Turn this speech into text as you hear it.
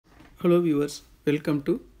Hello viewers, welcome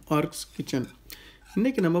to Aarks Kitchen.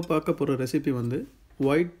 இன்னைக்கு நம்ம பார்க்க போற ரெசிபி வந்து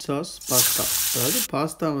white sauce pasta. அதாவது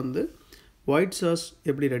பாஸ்தா வந்து white sauce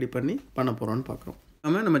எப்படி ரெடி பண்ண போறோம்னு பார்க்கறோம்.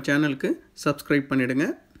 நம்ம சேனலுக்கு subscribe பண்ணிடுங்க.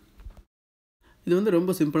 இது வந்து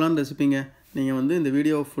ரொம்ப சிம்பிளான ரெசிபிங்க. நீங்க வந்து இந்த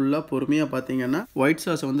வீடியோ ஃபுல்லா பொறுமையா பாத்தீங்கன்னா white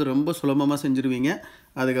sauce வந்து ரொம்ப சுலபமா செஞ்சிருவீங்க.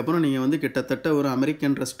 அதுக்கு அப்புறம் நீங்க வந்து கிட்டத்தட்ட ஒரு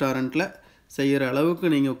அமெரிக்கன் ரெஸ்டாரன்ட்ல செய்யற அளவுக்கு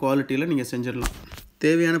நீங்க குவாலிட்டில நீங்க செஞ்சிரலாம்.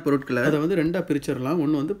 தேவையான பொருட்களை அத வந்து ரெண்டா பிரிச்சிரலாம்.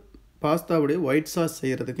 ஒன்னு வந்து பாஸ்தாவுடைய ஒயிட் சாஸ்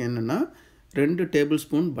செய்யறதுக்கு என்னன்னா 2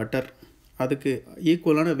 டேபிள்ஸ்பூன் பட்டர், அதுக்கு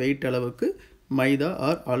ஈக்குவலான வெயிட் அளவுக்கு மைதா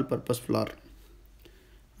ஆர் ஆல் பர்பஸ் ஃப்ளார்,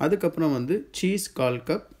 அதுக்கு அப்புறம் வந்து சீஸ் 1/4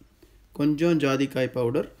 கப், கொஞ்சம் ஜாதிக்காய்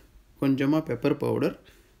பவுடர், கொஞ்சமா பெப்பர் பவுடர்,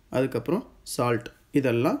 அதுக்கு அப்புறம் சால்ட்.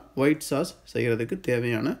 இதெல்லாம் ஒயிட் சாஸ் செய்யறதுக்கு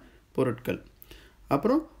தேவையான பொருட்கள்.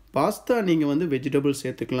 அப்புறம் பாஸ்தா நீங்க வந்து வெஜிடபிள்ஸ்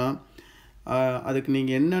சேர்த்துக்கலாம். அதுக்கு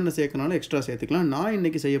நீங்கள் என்னென்ன சேர்க்கனாலும் எக்ஸ்ட்ரா சேர்த்துக்கலாம். நான்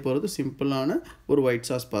இன்றைக்கி செய்ய போகிறது சிம்பிளான ஒரு ஒயிட்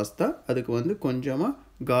சாஸ் பாஸ்தா. அதுக்கு வந்து கொஞ்சமாக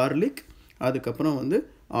கார்லிக், அதுக்கப்புறம் வந்து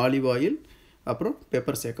ஆலிவ் ஆயில், அப்புறம்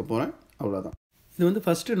பெப்பர் சேர்க்க போகிறேன். அவ்வளோதான். இது வந்து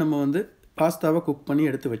ஃபஸ்ட்டு நம்ம வந்து பாஸ்தாவை குக் பண்ணி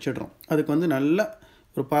எடுத்து வச்சிடுறோம். அதுக்கு வந்து நல்ல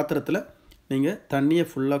ஒரு பாத்திரத்தில் நீங்கள் தண்ணியை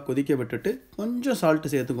ஃபுல்லாக கொதிக்க விட்டுட்டு கொஞ்சம்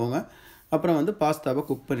சால்ட்டு சேர்த்துக்கோங்க. அப்புறம் வந்து பாஸ்தாவை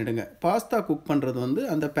குக் பண்ணிவிடுங்க. பாஸ்தா குக் பண்ணுறது வந்து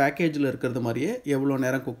அந்த பேக்கேஜில் இருக்கிறது மாதிரியே எவ்வளோ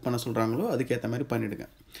நேரம் குக் பண்ண சொல்கிறாங்களோ அதுக்கேற்ற மாதிரி பண்ணிவிடுங்க.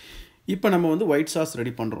 இப்போ நம்ம வந்து ஒயிட் சாஸ்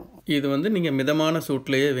ரெடி பண்ணுறோம். இது வந்து நீங்கள் மிதமான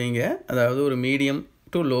சூட்லேயே வைங்க. அதாவது ஒரு மீடியம்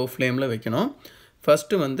டு லோ ஃப்ளேமில் வைக்கணும்.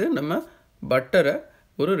 ஃபஸ்ட்டு வந்து நம்ம பட்டரை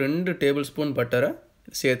ஒரு 2 டேபிள் ஸ்பூன் பட்டரை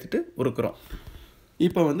சேர்த்துட்டு உருக்குறோம்.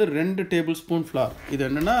 இப்போ வந்து 2 டேபிள் ஸ்பூன் ஃப்ளார். இது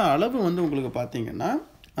என்னென்னா அளவு வந்து உங்களுக்கு பார்த்தீங்கன்னா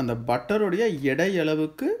அந்த பட்டருடைய எடை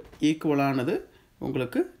அளவுக்கு ஈக்குவலானது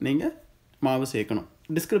உங்களுக்கு நீங்கள் மாவு சேர்க்கணும்.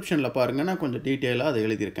 டிஸ்கிரிப்ஷனில் பாருங்கள், நான் கொஞ்சம் டீட்டெயிலாக அதை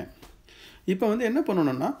எழுதியிருக்கேன். இப்போ வந்து என்ன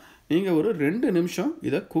பண்ணணும்னா நீங்கள் ஒரு 2 நிமிஷம்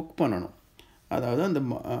இதை குக் பண்ணணும். அதாவது அந்த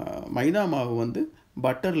மைதா மாவு வந்து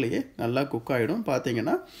பட்டர்லேயே நல்லா குக் ஆகிடும்.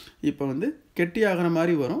 பார்த்தீங்கன்னா இப்போ வந்து கெட்டியாகிற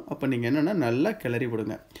மாதிரி வரும். அப்போ நீங்கள் என்னென்னா நல்லா கிளறி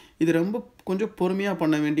விடுங்க. இது ரொம்ப கொஞ்சம் பொறுமையாக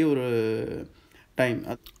பண்ண வேண்டிய ஒரு டைம்.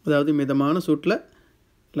 அதாவது மிதமான சூட்டில்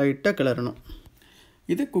லைட்டாக கிளறணும்.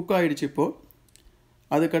 இது குக் ஆகிடுச்சு. இப்போது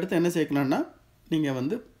அதுக்கடுத்து என்ன சேர்க்கலான்னா நீங்கள்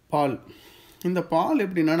வந்து பால். இந்த பால்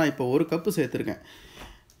எப்படின்னா நான் இப்போ 1 கப்பு சேர்த்துருக்கேன்.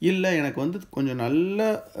 இல்லை எனக்கு வந்து கொஞ்சம் நல்ல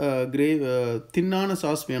தின்னான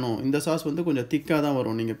சாஸ் வேணும், இந்த சாஸ் வந்து கொஞ்சம் திக்காக தான்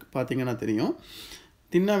வரும், நீங்கள் பார்த்தீங்கன்னா தெரியும்.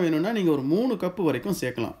 தின்னாக வேணும்னா நீங்கள் ஒரு 3 கப்பு வரைக்கும்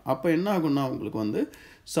சேர்க்கலாம். அப்போ என்ன ஆகும்னா உங்களுக்கு வந்து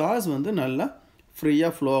சாஸ் வந்து நல்லா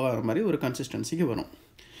ஃப்ரீயாக ஃப்ளோ ஆகிற மாதிரி ஒரு கன்சிஸ்டன்சிக்கு வரும்.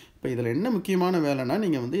 இப்போ இதில் என்ன முக்கியமான வேலைன்னா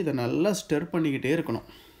நீங்கள் வந்து இதை நல்லா ஸ்டர் பண்ணிக்கிட்டே இருக்கணும்.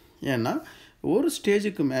 ஏன்னா ஒரு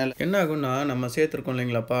ஸ்டேஜுக்கு மேலே என்ன ஆகும்னா நம்ம சேர்த்துருக்கோம்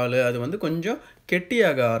இல்லைங்களா பால், அது வந்து கொஞ்சம்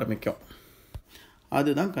கெட்டியாக ஆரம்பிக்கும்.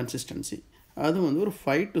 அதுதான் கன்சிஸ்டன்சி. அது வந்து ஒரு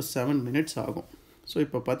 5 to 7 minutes ஆகும். ஸோ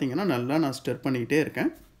இப்போ பார்த்தீங்கன்னா நல்லா நான் ஸ்டர் பண்ணிக்கிட்டே இருக்கேன்.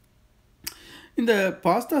 இந்த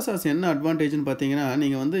பாஸ்தா சாஸ் என்ன அட்வான்டேஜ்னு பார்த்தீங்கன்னா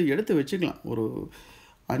நீங்கள் வந்து எடுத்து வச்சுக்கலாம். ஒரு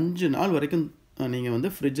 5 நாள் வரைக்கும் நீங்கள்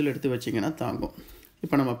வந்து ஃப்ரிட்ஜில் எடுத்து வச்சிங்கன்னா தாங்கும்.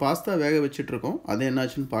 இப்போ நம்ம பாஸ்தா வேக வச்சிட்ருக்கோம். அது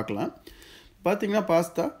என்னாச்சுன்னு பார்க்கலாம். பார்த்தீங்கன்னா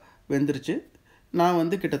பாஸ்தா வெந்துருச்சு. நான்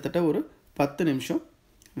வந்து கிட்டத்தட்ட ஒரு 10 நிமிஷம்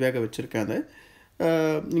வேக வச்சுருக்கேன். அதை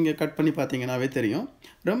நீங்கள் கட் பண்ணி பார்த்தீங்கன்னாவே தெரியும்.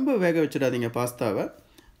 ரொம்ப வேக வச்சிடாதீங்க பாஸ்தாவை.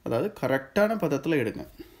 அதாவது கரெக்டான பதத்தில் எடுங்க.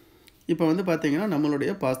 இப்போ வந்து பார்த்தீங்கன்னா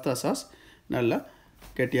நம்மளுடைய பாஸ்தா சாஸ் நல்லா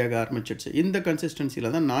கெட்டியாக ஆரம்பிச்சிடுச்சு. இந்த கன்சிஸ்டன்சியில்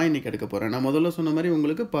தான் நான் இன்றைக்கி எடுக்க போகிறேன். நான் முதல்ல சொன்ன மாதிரி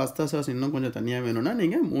உங்களுக்கு பாஸ்தா சாஸ் இன்னும் கொஞ்சம் தனியாக வேணும்னா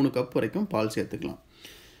நீங்கள் 3 கப் வரைக்கும் பால் சேர்த்துக்கலாம்.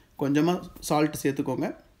 கொஞ்சமாக சால்ட் சேர்த்துக்கோங்க.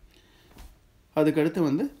 அதுக்கடுத்து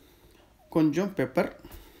வந்து கொஞ்சம் பெப்பர்.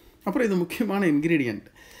 அப்புறம் இது முக்கியமான இன்க்ரீடியண்ட்.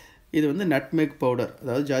 இது வந்து நட்மெக் பவுடர்,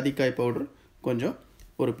 அதாவது ஜாதிக்காய் பவுடர் கொஞ்சம்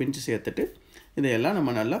ஒரு பிஞ்சு சேர்த்துட்டு இதையெல்லாம் நம்ம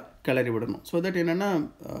நல்லா கிளறி விடணும். ஸோ தட் என்னென்னா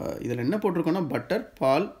இதில் என்ன போட்டிருக்கோன்னா பட்டர்,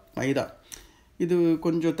 பால், மைதா. இது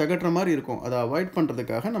கொஞ்சம் தகட்டுற மாதிரி இருக்கும். அதை அவாய்ட்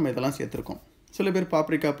பண்ணுறதுக்காக நம்ம இதெல்லாம் சேர்த்துருக்கோம். சில பேர்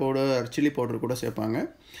பாப்ரிக்கா பவுடர், சில்லி பவுடர் கூட சேர்ப்பாங்க.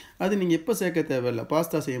 அது நீங்கள் இப்போ சேர்க்க தேவையில்லை,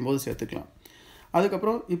 பாஸ்தா செய்யும்போது சேர்த்துக்கலாம்.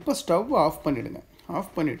 அதுக்கப்புறம் இப்போ ஸ்டவ் ஆஃப் பண்ணிவிடுங்க.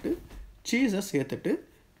 ஆஃப் பண்ணிவிட்டு சீஸை சேர்த்துட்டு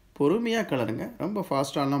பொறுமையாக கிளறுங்க. ரொம்ப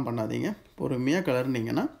ஃபாஸ்ட்டாலாம் பண்ணாதீங்க. பொறுமையாக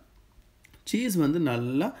கிளறுனீங்கன்னா சீஸ் வந்து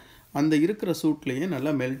நல்லா அந்த இருக்கிற சூட்லேயே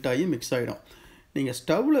நல்லா மெல்ட் ஆகி மிக்ஸ் ஆகிடும். நீங்கள்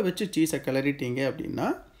ஸ்டவ்வில் வச்சு சீஸை கிளறிட்டீங்க அப்படின்னா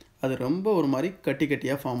அது ரொம்ப ஒரு மாதிரி கட்டி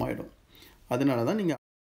கட்டியாக ஃபார்ம் ஆகிடும். அதனால தான் நீங்கள்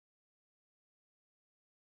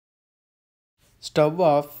ஸ்டவ்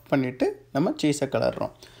ஆஃப் பண்ணிவிட்டு நம்ம சீஸை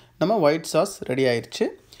கிளறுறோம். நம்ம ஒயிட் சாஸ் ரெடி ஆயிடுச்சு.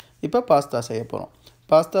 இப்போ பாஸ்தா செய்ய போகிறோம்.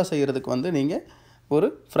 பாஸ்தா செய்கிறதுக்கு வந்து நீங்கள் ஒரு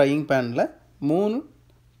ஃப்ரையிங் பேனில் 3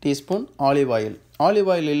 teaspoon olive oil.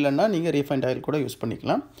 Olive oil இல்லைன்னா நீங்கள் ரீஃபைண்ட் ஆயில் கூட யூஸ்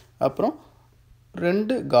பண்ணிக்கலாம். அப்புறம்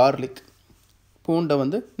 2 கார்லிக், பூண்டை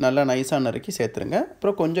வந்து நல்லா நைஸாக நறுக்கி சேர்த்துருங்க.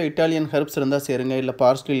 அப்புறம் கொஞ்சம் இட்டாலியன் ஹெர்ப்ஸ் இருந்தால் சேருங்க, இல்லை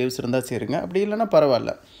பார்ஸ்லி லீவ்ஸ் இருந்தால் சேருங்க. அப்படி இல்லைன்னா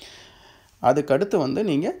பரவாயில்ல. அதுக்கடுத்து வந்து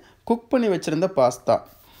நீங்கள் குக் பண்ணி வச்சுருந்த பாஸ்தா,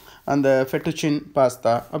 அந்த ஃபெட்டுச்சின்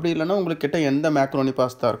பாஸ்தா, அப்படி இல்லைன்னா உங்களுக்கு கிட்ட எந்த மேக்ரோனி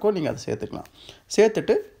பாஸ்தா இருக்கோ நீங்கள் அதை சேர்த்துக்கலாம்.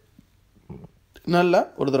 சேர்த்துட்டு நல்லா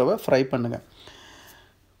ஒரு தடவை ஃப்ரை பண்ணுங்கள்.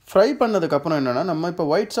 ஃப்ரை பண்ணதுக்கப்புறம் என்னென்னா, நம்ம இப்போ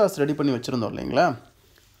ஒயிட் சாஸ் ரெடி பண்ணி வச்சுருந்தோம் இல்லைங்களா,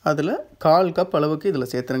 அதில் 1/4 கப் அளவுக்கு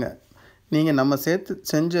இதில் சேர்த்துருங்க. நீங்கள் நம்ம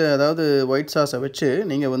செஞ்ச அதாவது ஒயிட் சாஸை வச்சு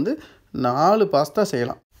நீங்கள் வந்து 4 பாஸ்தா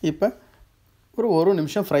செய்யலாம். இப்போ ஒரு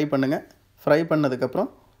நிமிஷம் ஃப்ரை பண்ணுங்கள். ஃப்ரை பண்ணதுக்கப்புறம்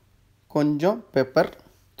கொஞ்சம் பெப்பர்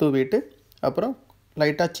தூவிட்டு அப்புறம்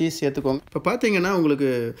லைட்டாக சீஸ் சேர்த்துக்கோங்க. இப்போ பார்த்தீங்கன்னா உங்களுக்கு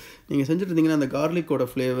நீங்கள் செஞ்சுட்டு இருந்தீங்கன்னா அந்த கார்லிக்கோட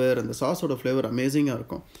ஃப்ளேவர், அந்த சாஸோட ஃப்ளேவர் அமேசிங்காக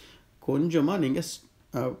இருக்கும். கொஞ்சமாக நீங்கள்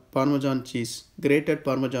பார்மஜான் சீஸ், கிரேட்டட்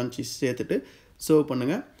பார்மஜான் சீஸ் சேர்த்துட்டு சர்வ்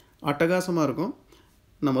பண்ணுங்கள். அட்டகாசமாக இருக்கும்.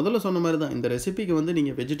 நான் முதல்ல சொன்ன மாதிரி தான், இந்த ரெசிபிக்கு வந்து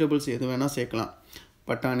நீங்கள் வெஜிடபிள்ஸ் எது வேணால் சேர்க்கலாம்.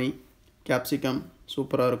 பட்டாணி, கேப்சிகம்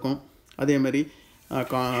சூப்பராக இருக்கும். அதேமாதிரி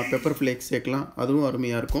பெப்பர் ஃப்ளேக்ஸ் சேர்க்கலாம், அதுவும்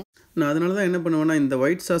அருமையாக இருக்கும். நான் அதனால தான் என்ன பண்ணுவேன்னா, இந்த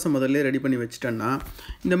ஒயிட் சாஸை முதல்ல ரெடி பண்ணி வச்சுட்டேன்னா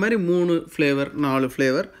இந்த மாதிரி 3 ஃப்ளேவர் 4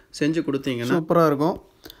 ஃப்ளேவர் செஞ்சு கொடுத்தீங்கன்னா சூப்பராக இருக்கும்.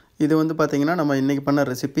 இது வந்து பார்த்திங்கன்னா நம்ம இன்றைக்கி பண்ண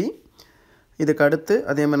ரெசிபி. இதுக்கு அடுத்து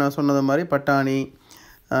அதேமாதிரி நான் சொன்னது மாதிரி பட்டாணி,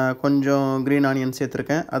 கொஞ்சம் க்ரீன் ஆனியன்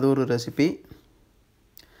சேர்த்துருக்கேன், அது ஒரு ரெசிபி.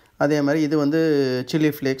 அதே மாதிரி இது வந்து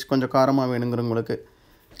சில்லி ஃப்ளேக்ஸ் கொஞ்சம் காரமாக வேணுங்கிறவங்களுக்கு.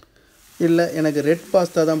 இல்லை எனக்கு ரெட்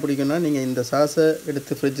பாஸ்தா தான் பிடிக்கும்னா நீங்கள் இந்த சாஸை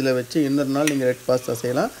எடுத்து ஃப்ரிட்ஜில் வச்சு இன்னொரு நாள் நீங்கள் ரெட் பாஸ்தா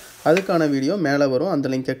செய்யலாம். அதுக்கான வீடியோ மேலே வரும், அந்த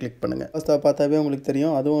லிங்கை கிளிக் பண்ணுங்கள். பாஸ்தா பார்த்தாவே உங்களுக்கு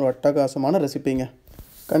தெரியும், அதுவும் ஒரு அட்டகாசமான ரெசிபிங்க.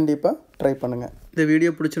 கண்டிப்பாக ட்ரை பண்ணுங்கள். இந்த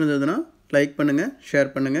வீடியோ பிடிச்சிருந்ததுன்னா லைக் பண்ணுங்கள்,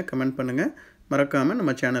 ஷேர் பண்ணுங்கள், கமெண்ட் பண்ணுங்கள். மறக்காமல்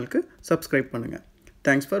நம்ம சேனலுக்கு சப்ஸ்கிரைப் பண்ணுங்கள்.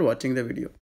 தேங்க்ஸ் ஃபார் வாட்சிங் த வீடியோ.